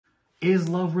Is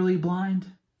love really blind?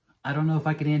 I don't know if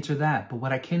I can answer that, but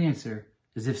what I can answer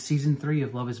is if season 3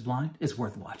 of Love is Blind is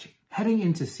worth watching. Heading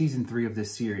into season 3 of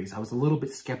this series, I was a little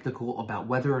bit skeptical about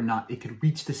whether or not it could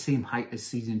reach the same height as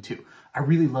season 2. I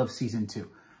really love season 2,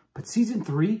 but season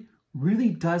 3 really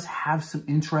does have some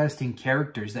interesting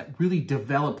characters that really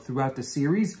develop throughout the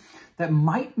series that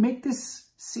might make this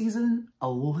season a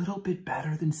little bit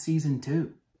better than season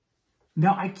 2.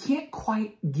 Now, I can't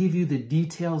quite give you the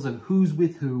details of who's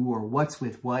with who or what's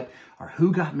with what or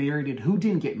who got married and who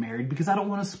didn't get married because I don't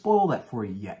want to spoil that for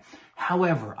you yet.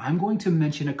 However, I'm going to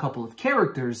mention a couple of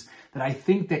characters that I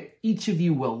think that each of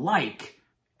you will like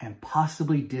and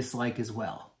possibly dislike as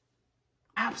well.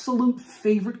 Absolute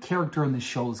favorite character on this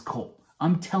show is Cole.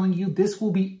 I'm telling you, this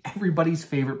will be everybody's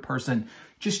favorite person.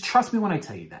 Just trust me when I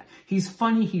tell you that. He's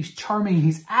funny, he's charming,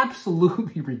 he's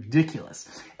absolutely ridiculous.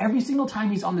 Every single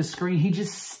time he's on the screen, he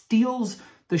just steals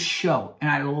the show. And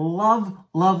I love,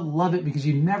 love, love it because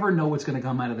you never know what's going to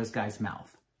come out of this guy's mouth.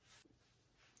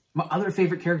 My other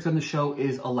favorite character on the show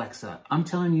is Alexa. I'm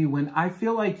telling you, when I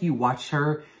feel like you watch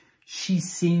her, she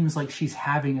seems like she's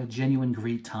having a genuine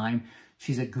great time.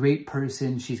 She's a great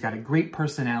person. She's got a great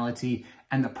personality.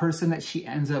 And the person that she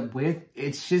ends up with,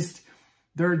 it's just,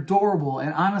 they're adorable.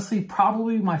 And honestly,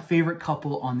 probably my favorite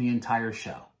couple on the entire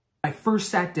show. I first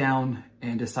sat down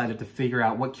and decided to figure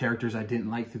out what characters I didn't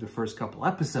like through the first couple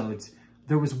episodes.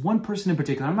 There was one person in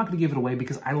particular, I'm not going to give it away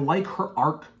because I like her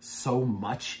arc so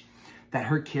much that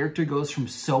her character goes from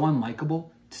so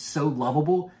unlikable to so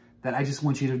lovable that I just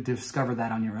want you to discover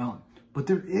that on your own. But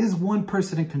there is one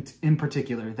person in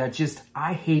particular that just,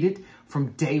 I hate it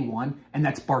from day one, and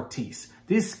that's Bartise.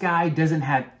 This guy doesn't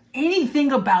have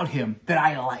anything about him that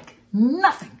I like.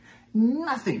 Nothing.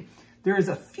 Nothing. There is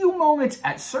a few moments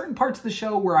at certain parts of the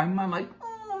show where I'm like,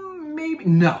 maybe.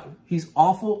 No, he's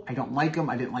awful. I don't like him.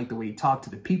 I didn't like the way he talked to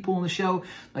the people in the show.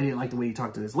 I didn't like the way he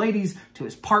talked to his ladies, to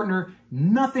his partner.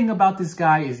 Nothing about this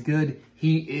guy is good.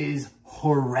 He is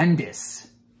horrendous.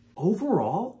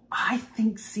 Overall, I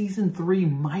think season 3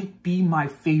 might be my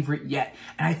favorite yet.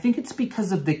 And I think it's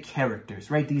because of the characters,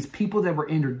 right? These people that we're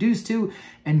introduced to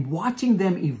and watching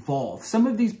them evolve. Some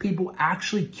of these people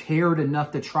actually cared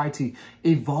enough to try to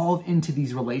evolve into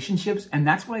these relationships. And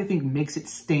that's what I think makes it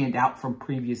stand out from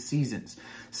previous seasons.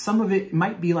 Some of it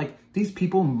might be like these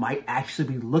people might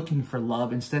actually be looking for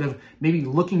love instead of maybe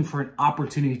looking for an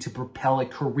opportunity to propel a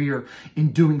career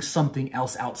in doing something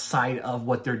else outside of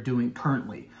what they're doing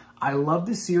currently. I love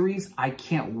the series. I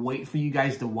can't wait for you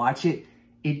guys to watch it.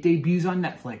 It debuts on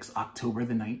Netflix October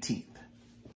the 19th.